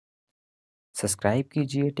Subscribe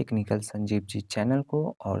कीजिए technical Sanjeev ji channel को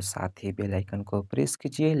और साथ ही बेल आइकन को प्रेस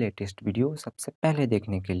कीजिए लेटेस्ट वीडियो सबसे पहले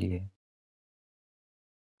देखने के लिए।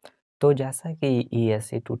 तो जैसा कि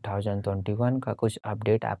ईएसई 2021 का कुछ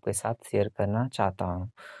अपडेट आपके साथ शेयर करना चाहता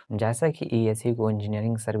हूं। जैसा कि ईएसई को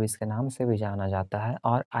इंजीनियरिंग सर्विस के नाम से भी जाना जाता है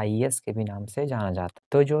और आईईएस के भी नाम से जाना जाता है।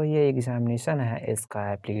 तो जो ये एग्जामिनेशन है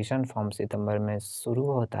इसका एप्लीकेशन फॉर्म सितंबर में शुरू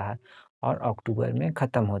होता है और अक्टूबर में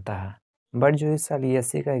ख़त्म होता है। बट जो इस साल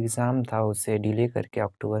ईएसई का एग्ज़ाम था उसे डिले करके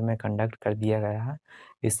अक्टूबर में कंडक्ट कर दिया गया है,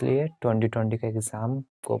 इसलिए 2020 का एग्ज़ाम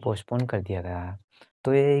को पोस्टपोन कर दिया गया है।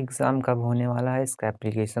 तो ये एग्ज़ाम कब होने वाला है, इसका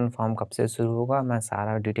एप्लीकेशन फॉर्म कब से शुरू होगा, मैं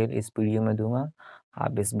सारा डिटेल इस वीडियो में दूंगा।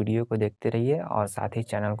 आप इस वीडियो को देखते रहिए और साथ ही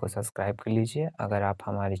चैनल को सब्सक्राइब कर लीजिए अगर आप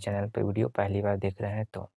हमारे चैनल पर वीडियो पहली बार देख रहे हैं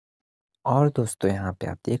तो। और दोस्तों यहाँ पे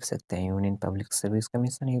आप देख सकते हैं union public service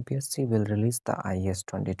commission UPSC will release the IAS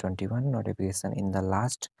 2021 notification in the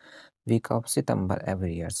last week of September every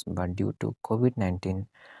year, but due to COVID-19,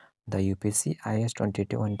 the UPSC IES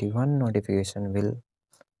 2021 notification will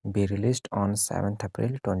be released on 7th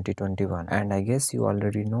April 2021. And I guess you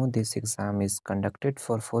already know this exam is conducted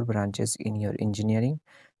for 4 branches in your engineering,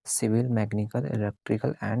 civil, mechanical,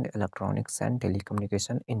 electrical and electronics and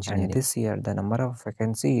telecommunication engineering. And this year the number of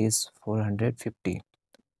vacancy is 450.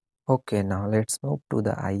 Okay, now let's move to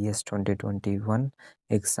the IES 2021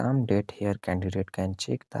 exam date. Here candidate can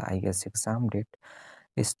check the IES exam date.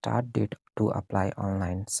 Start date to apply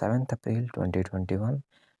online 7th April 2021.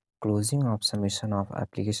 Closing of submission of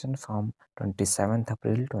application form 27th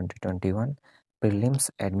April 2021. Prelims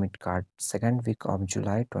admit card 2nd week of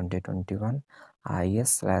July 2021.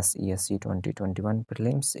 IES/ESE 2021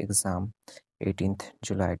 prelims exam 18th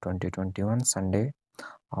July 2021 Sunday।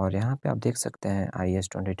 और यहाँ पे आप देख सकते हैं IES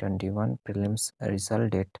 2021 prelims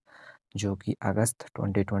result date जो कि अगस्त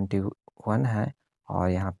 2021 है और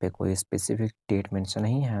यहाँ पे कोई स्पेसिफिक डेट मेंशन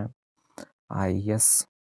नहीं है। IES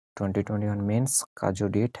 2021 मेंस का जो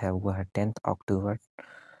डेट है वो है 10 अक्टूबर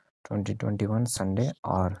 2021 संडे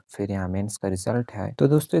और फिर यहाँ मेंस का रिजल्ट है। तो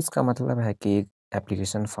दोस्तों इसका मतलब है कि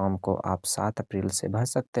एप्लीकेशन फॉर्म को आप 7 अप्रैल से भर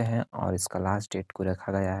सकते हैं और इसका लास्ट डेट को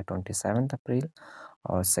रखा गया है 27 अप्रैल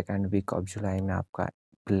और 2nd वीक ऑफ जुलाई में आपका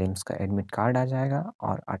प्रीलिम्स का एडमिट कार्ड आ जाएगा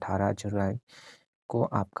और 18 जुलाई को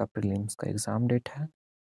आपका प्रीलिम्स का एग्ज़ाम डेट है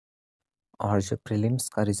और जो प्रीलिम्स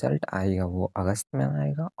का रिज़ल्ट आएगा वो अगस्त में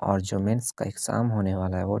आएगा और जो मेंस का एग्ज़ाम होने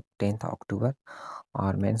वाला है वो 10 अक्टूबर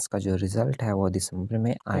और मेंस का जो रिज़ल्ट है वो दिसंबर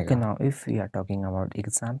में आएगा। Okay, now if we are talking about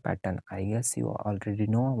exam pattern, I guess you already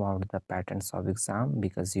know about the patterns of exam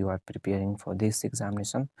because you are preparing for this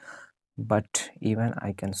examination, but even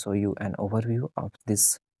I can show you an overview of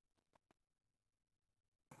this.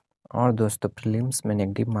 और दोस्तों prelims में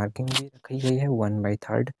negative marking भी रखी गई है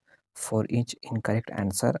 1/3 for each incorrect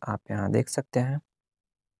answer, आप यहाँ देख सकते हैं।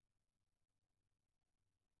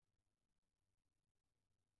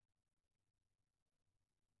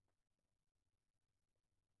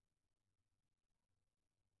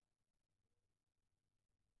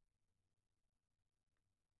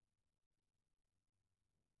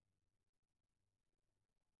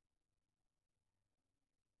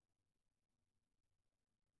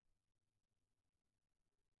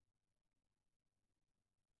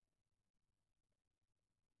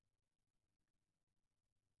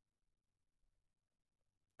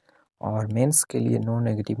 और मेंस के लिए no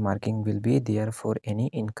negative marking will be there for any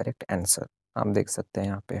incorrect answer, आप देख सकते हैं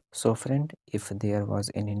यहाँ पे। So friend, if there was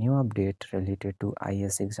any new update related to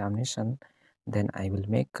IAS examination then I will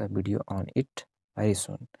make a video on it very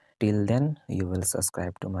soon. Till then you will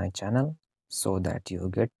subscribe to my channel so that you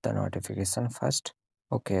get the notification first.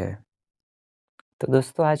 Okay, तो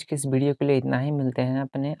दोस्तों आज की इस video के लिए इतना ही, मिलते हैं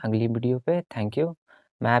अपने अगली वीडियो पे। Thank you.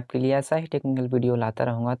 मैं आपके लिए ऐसा ही टेक्निकल वीडियो लाता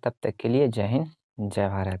रहूँगा, तब तक के लिए जय हिंद, जय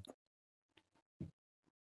भारत।